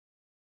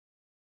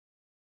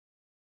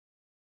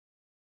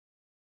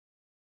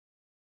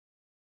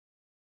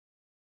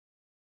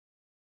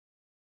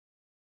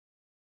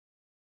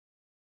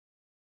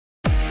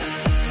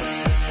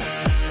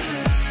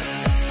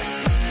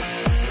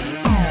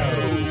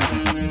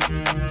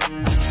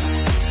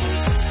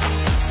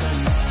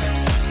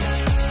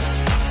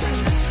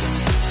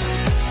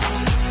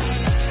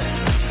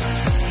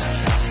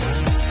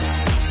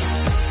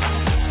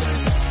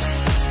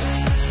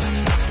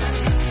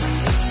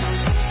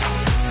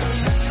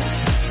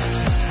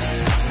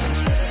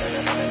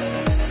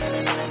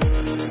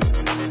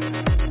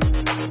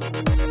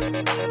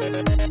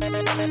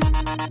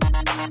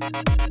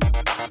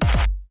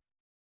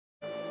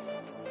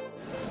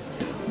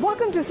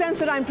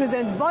Prime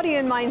presents Body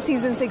and Mind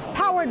Season 6,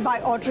 powered by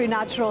Autry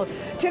Natural.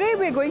 Today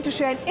we're going to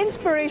share an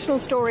inspirational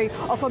story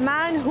of a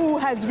man who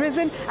has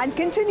risen and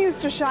continues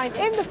to shine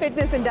in the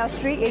fitness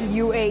industry in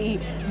UAE.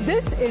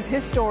 This is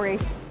his story.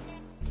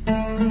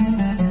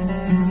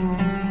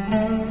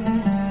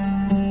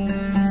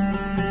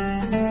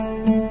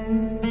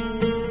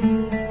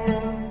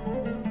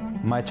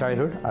 My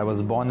childhood, I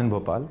was born in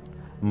Bhopal,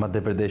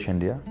 Madhya Pradesh,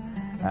 India.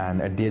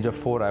 And at the age of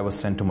 4, I was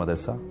sent to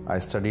madrasa. I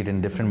studied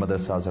in different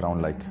madrasas,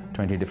 around like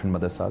 20 different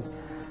madrasas.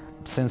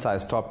 Since I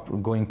stopped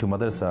going to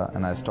madrasa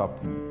and I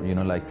stopped,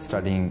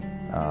 studying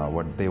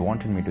what they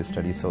wanted me to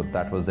study, so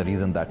that was the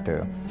reason that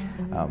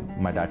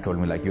my dad told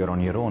me, like, you're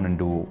on your own and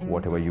do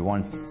whatever you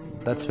want.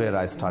 That's where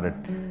I started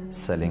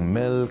selling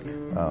milk,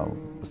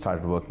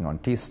 started working on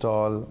tea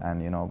stall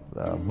and,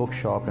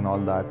 bookshop and all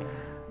that,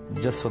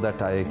 just so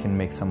that I can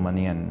make some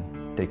money and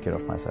take care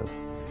of myself.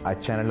 I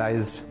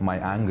channelized my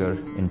anger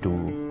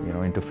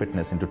into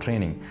fitness, into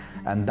training,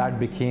 and that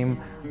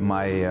became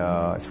my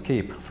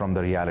escape from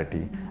the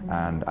reality.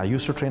 And I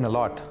used to train a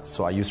lot,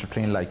 so I used to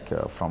train like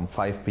from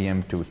 5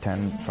 p.m. to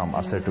 10, from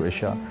Asr to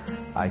Isha.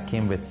 I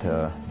came with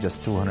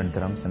just 200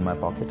 dirhams in my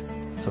pocket.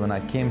 So when I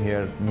came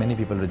here, many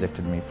people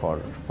rejected me for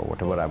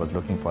whatever I was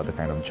looking for, the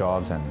kind of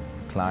jobs and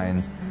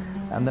clients.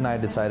 And then I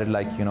decided,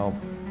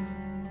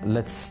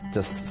 let's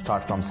just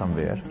start from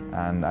somewhere,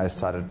 and I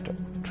started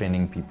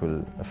training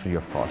people free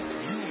of cost.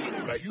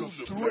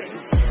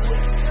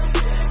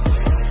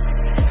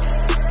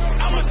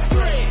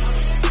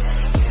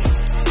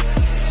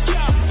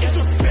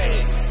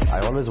 I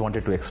always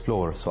wanted to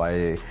explore, so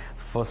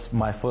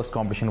my first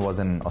competition was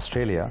in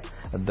Australia.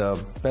 The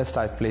best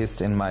I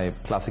placed in my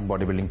classic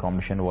bodybuilding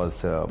competition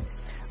was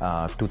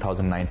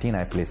 2019.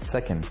 I placed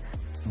second.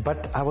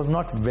 But I was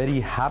not very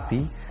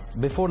happy.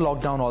 Before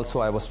lockdown also,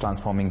 I was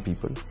transforming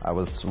people. I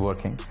was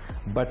working.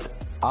 But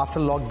after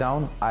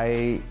lockdown,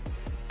 I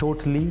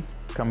totally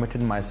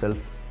committed myself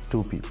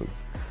to people.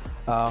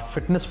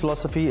 Fitness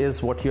philosophy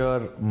is what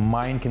your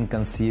mind can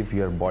conceive,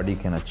 your body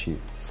can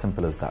achieve.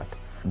 Simple as that.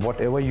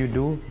 Whatever you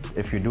do,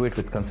 if you do it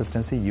with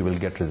consistency, you will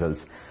get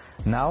results.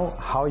 Now,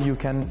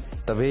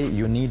 the way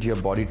you need your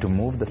body to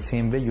move, the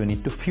same way you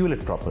need to fuel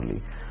it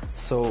properly.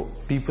 So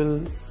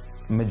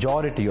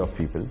majority of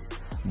people,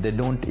 they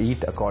don't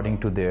eat according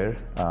to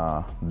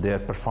their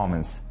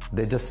performance.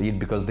 They just eat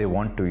because they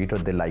want to eat or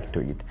they like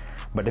to eat.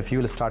 But if you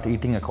will start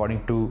eating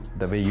according to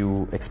the way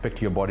you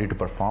expect your body to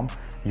perform,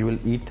 you will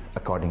eat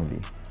accordingly.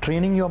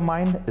 Training your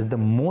mind is the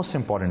most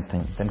important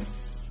thing.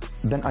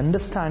 Then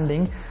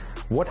understanding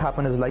what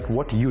happens is, like,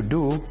 what you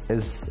do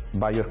is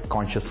by your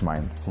conscious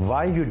mind.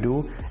 Why you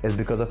do is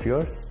because of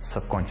your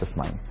subconscious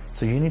mind.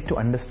 So you need to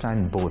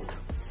understand both,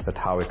 that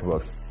how it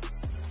works.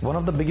 One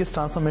of the biggest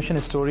transformation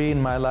story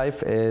in my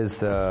life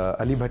is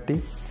Ali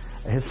Bhatti.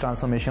 His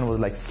transformation was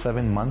like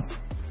 7 months,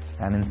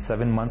 and in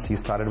 7 months he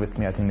started with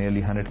me, I think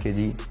nearly 100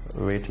 kg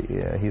weight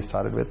he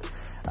started with,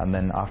 and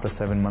then after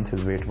 7 months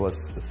his weight was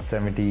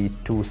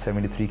 72,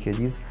 73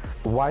 kgs.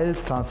 While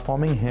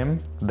transforming him,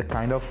 the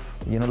kind of,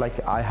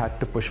 I had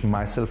to push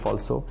myself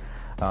also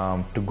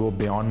to go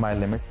beyond my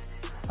limit,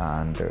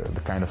 and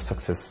the kind of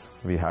success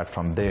we had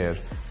from there.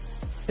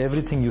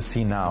 Everything you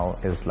see now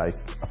is like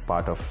a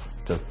part of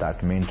just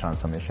that main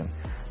transformation.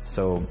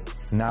 So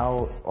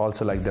now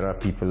also, like, there are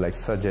people like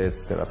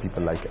Sajid, there are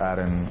people like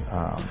Aaron,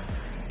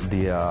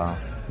 Dia,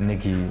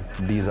 Nikki.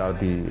 These are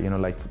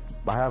the,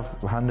 I have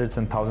hundreds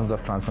and thousands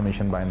of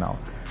transformation by now.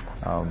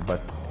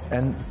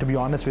 And to be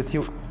honest with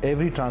you,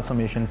 every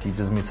transformation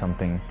teaches me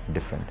something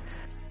different.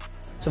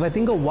 So if I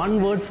think of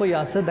one word for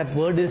Yasir, that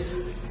word is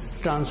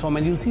transform.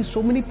 And you'll see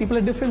so many people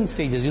at different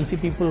stages. You'll see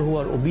people who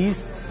are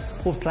obese,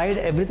 who've tried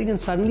everything, and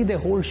suddenly their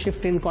whole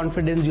shift in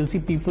confidence. You'll see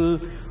people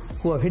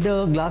who have hit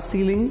a glass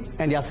ceiling,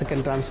 and Yasir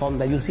can transform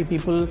that. You'll see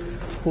people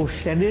who've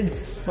shedded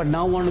but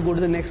now want to go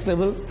to the next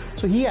level.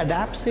 So he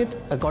adapts it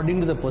according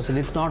to the person.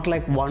 It's not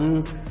like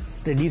one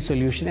ready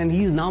solution, and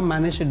he's now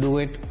managed to do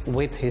it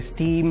with his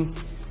team.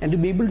 And to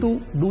be able to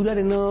do that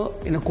in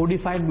a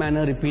codified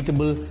manner,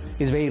 repeatable,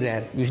 is very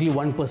rare. Usually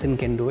one person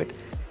can do it.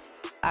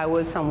 I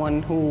was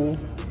someone who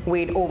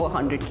weighed over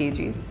 100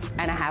 kgs,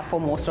 and I have for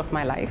most of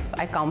my life.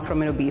 I come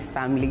from an obese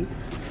family,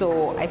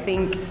 so I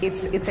think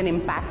it's an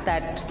impact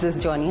that this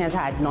journey has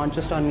had, not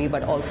just on me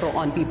but also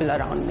on people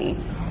around me.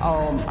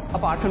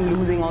 Apart from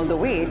losing all the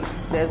weight,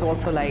 there's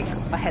also like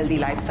a healthy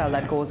lifestyle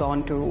that goes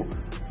on to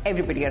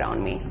everybody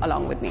around me,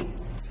 along with me.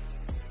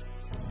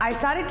 I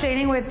started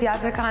training with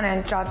Yasir Khan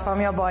and Transform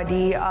Your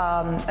Body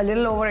a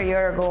little over a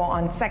year ago,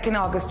 on 2nd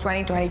August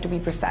 2020 to be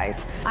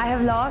precise. I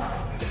have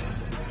lost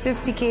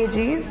 50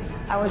 kgs.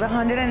 I was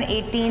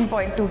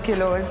 118.2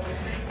 kilos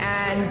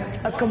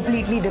and a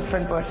completely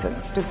different person,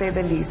 to say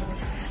the least.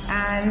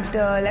 And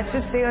let's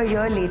just say a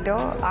year later,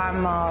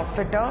 I'm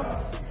fitter,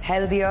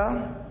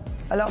 healthier,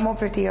 a lot more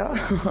prettier.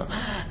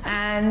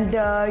 And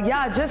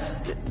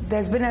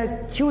there's been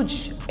a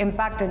huge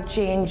impact and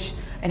change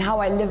in how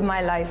I live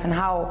my life and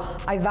how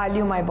I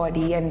value my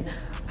body and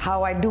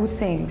how I do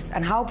things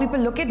and how people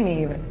look at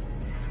me even.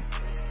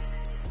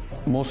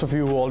 most of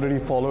you who already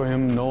follow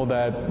him know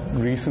that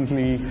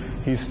recently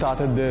he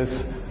started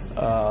this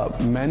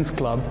men's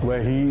club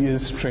where he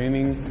is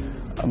training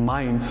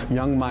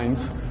young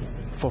minds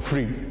for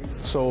free.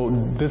 So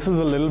this is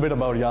a little bit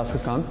about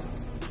Yasir Khan.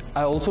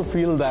 I also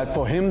feel that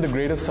for him the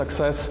greatest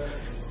success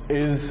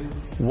is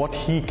what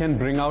he can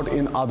bring out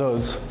in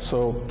others.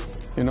 So,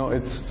 you know,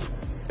 it's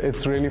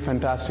really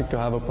fantastic to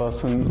have a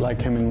person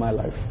like him in my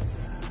life.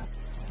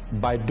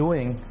 By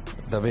doing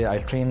the way I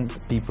train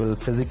people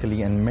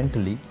physically and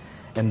mentally,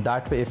 in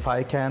that way, if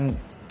I can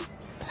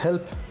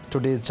help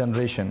today's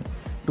generation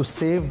to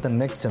save the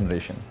next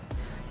generation,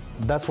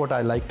 that's what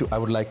I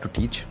would like to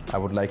teach. I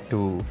would like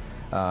to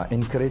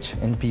encourage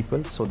in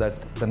people so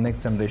that the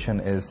next generation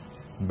is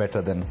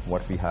better than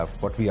what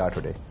we are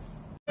today.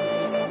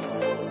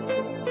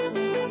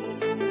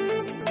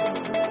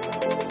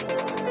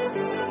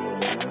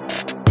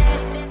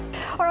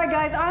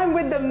 Guys, I'm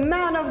with the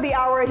man of the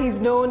hour. He's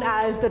known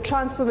as the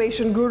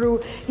transformation guru.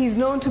 He's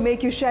known to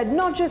make you shed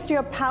not just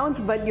your pounds,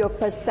 but your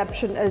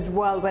perception as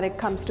well when it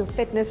comes to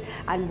fitness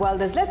and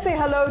wellness. Let's say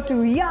hello to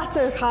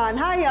Yasir Khan.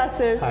 Hi,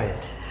 Yasir. Hi.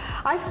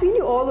 I've seen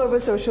you all over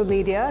social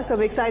media, so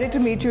I'm excited to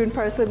meet you in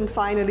person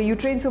finally. You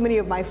train so many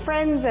of my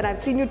friends, and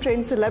I've seen you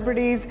train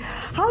celebrities.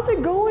 How's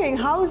it going?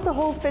 How's the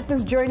whole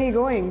fitness journey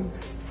going?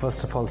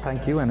 First of all,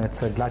 thank you, and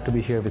it's glad to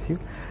be here with you.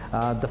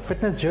 The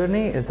fitness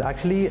journey is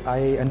actually,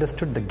 I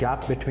understood the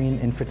gap between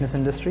in fitness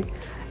industry.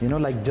 You know,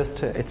 like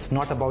it's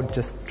not about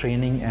just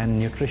training and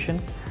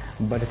nutrition,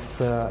 but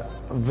it's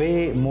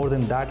way more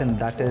than that, and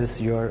that is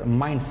your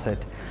mindset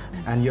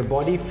and your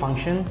body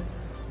function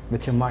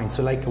with your mind.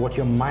 So like what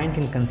your mind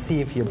can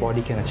conceive, your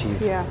body can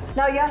achieve. Yeah.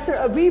 Now,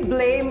 Yasir, we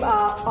blame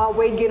our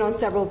weight gain on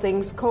several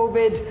things,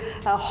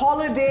 COVID,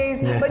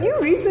 holidays, but you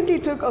recently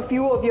took a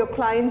few of your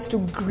clients to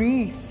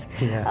Greece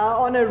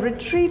on a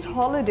retreat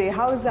holiday.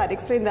 How is that?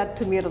 Explain that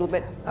to me a little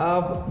bit.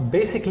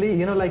 Basically,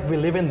 you know, like we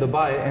live in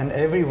Dubai and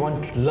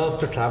everyone loves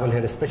to travel here,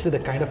 especially the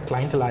kind of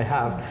clientele I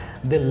have.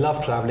 They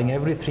love traveling.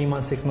 Every 3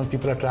 months, 6 months,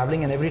 people are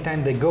traveling, and every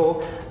time they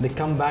go, they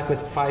come back with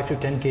 5 to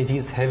 10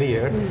 kgs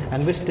heavier,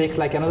 and which takes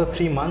like another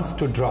 3 months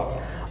to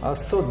drop.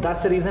 So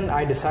that's the reason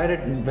I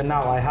decided, when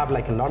now I have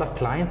like a lot of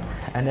clients,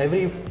 and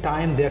every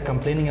time they're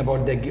complaining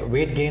about their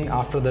weight gain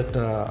after that,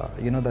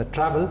 the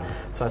travel.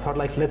 So I thought,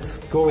 like, let's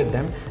go with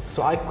them.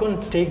 So I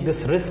couldn't take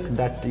this risk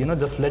that,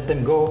 just let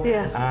them go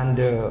and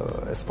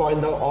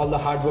spoil all the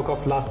hard work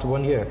of last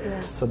 1 year.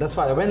 So that's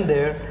why I went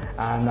there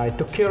and I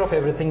took care of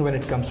everything when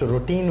it comes to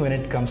routine, when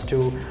it comes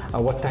to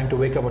what time to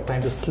wake up, what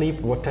time to sleep,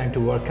 what time to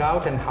work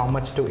out, and how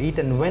much to eat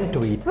and when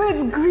to eat. But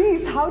it's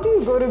Greece. How do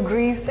you go to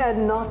Greece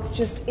and not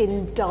just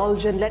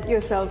indulge and let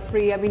yourself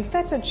free? I mean,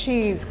 feta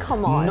cheese,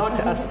 come on. Not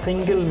a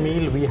single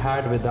meal we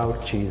had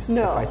without cheese.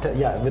 No.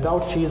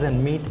 Without cheese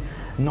and meat,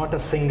 not a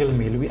single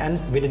meal.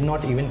 We did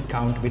not even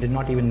count, we did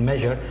not even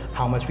measure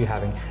how much we're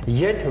having.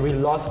 Yet we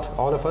lost,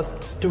 all of us,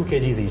 2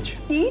 kgs each.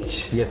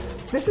 Each? Yes.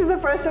 This is the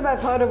first time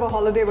I've heard of a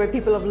holiday where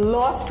people have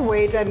lost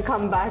weight and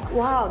come back.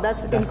 Wow,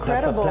 that's incredible.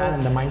 That's the plan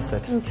and the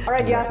mindset. All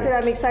right, exactly.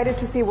 Yasir, I'm excited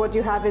to see what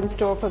you have in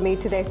store for me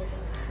today.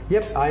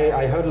 Yep,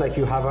 I heard like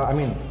you have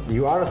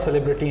you are a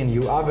celebrity and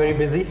you are very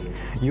busy.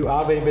 You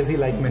are very busy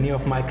like many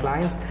of my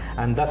clients,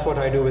 and that's what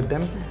I do with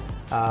them.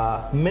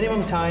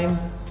 Minimum time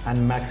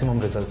and maximum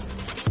results.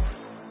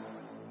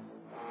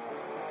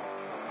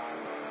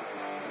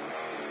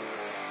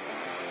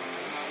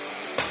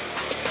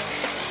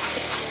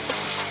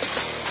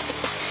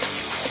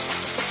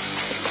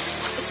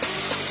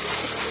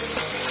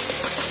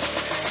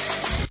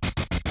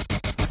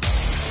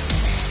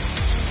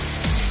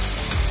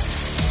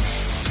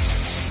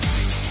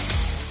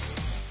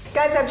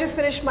 Guys, I've just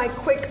finished my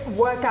quick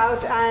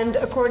workout, and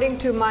according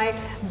to my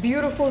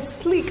beautiful,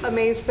 sleek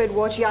Amazfit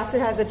watch, Yasir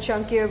has a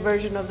chunkier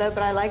version of that,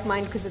 but I like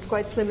mine because it's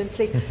quite slim and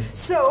sleek.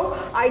 So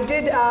I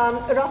did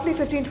a roughly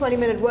 15-20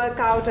 minute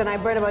workout, and I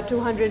burned about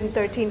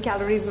 213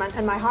 calories,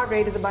 and my heart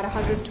rate is about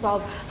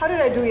 112. How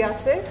did I do,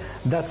 Yasir?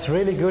 That's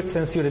really good,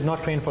 since you did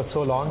not train for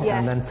so long,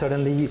 and then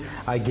suddenly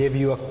I gave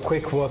you a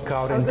quick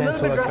workout,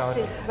 intense workout.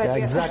 Rusty, but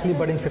exactly,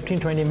 but in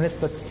 15-20 minutes.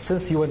 But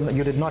since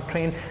you did not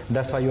train,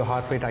 that's why your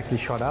heart rate actually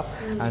shot up,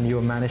 and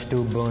you managed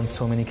to burn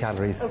so many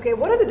calories. Okay,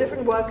 what are the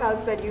different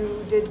workouts that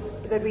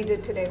we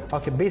did today?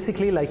 Okay,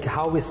 basically like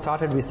how we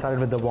started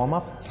with the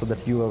warm-up, so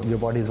that your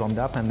body is warmed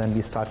up, and then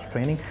we started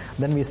training.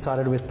 Then we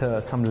started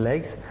with some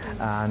legs,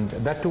 and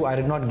that too I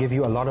did not give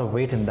you a lot of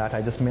weight in that.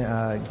 I just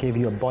gave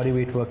you a body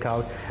weight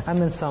workout, and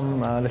then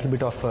some little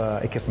bit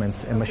of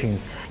equipments and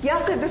machines.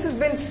 Yasir, this has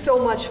been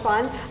so much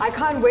fun. I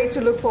can't wait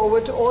to look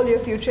forward to all your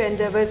future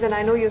endeavors, and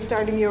I know you're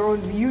starting your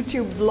own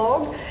YouTube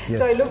vlog. Yes.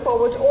 So I look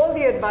forward to all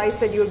the advice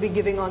that you'll be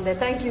giving on there.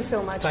 Thank you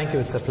so much. Thank you,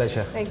 it's a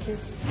pleasure. Thank you.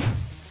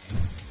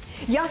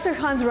 Yasir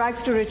Khan's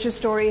Rags to Riches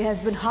story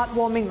has been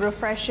heartwarming,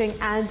 refreshing,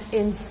 and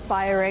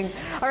inspiring.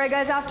 All right,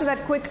 guys, after that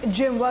quick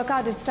gym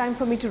workout, it's time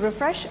for me to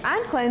refresh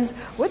and cleanse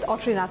with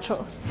Otri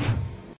Natural.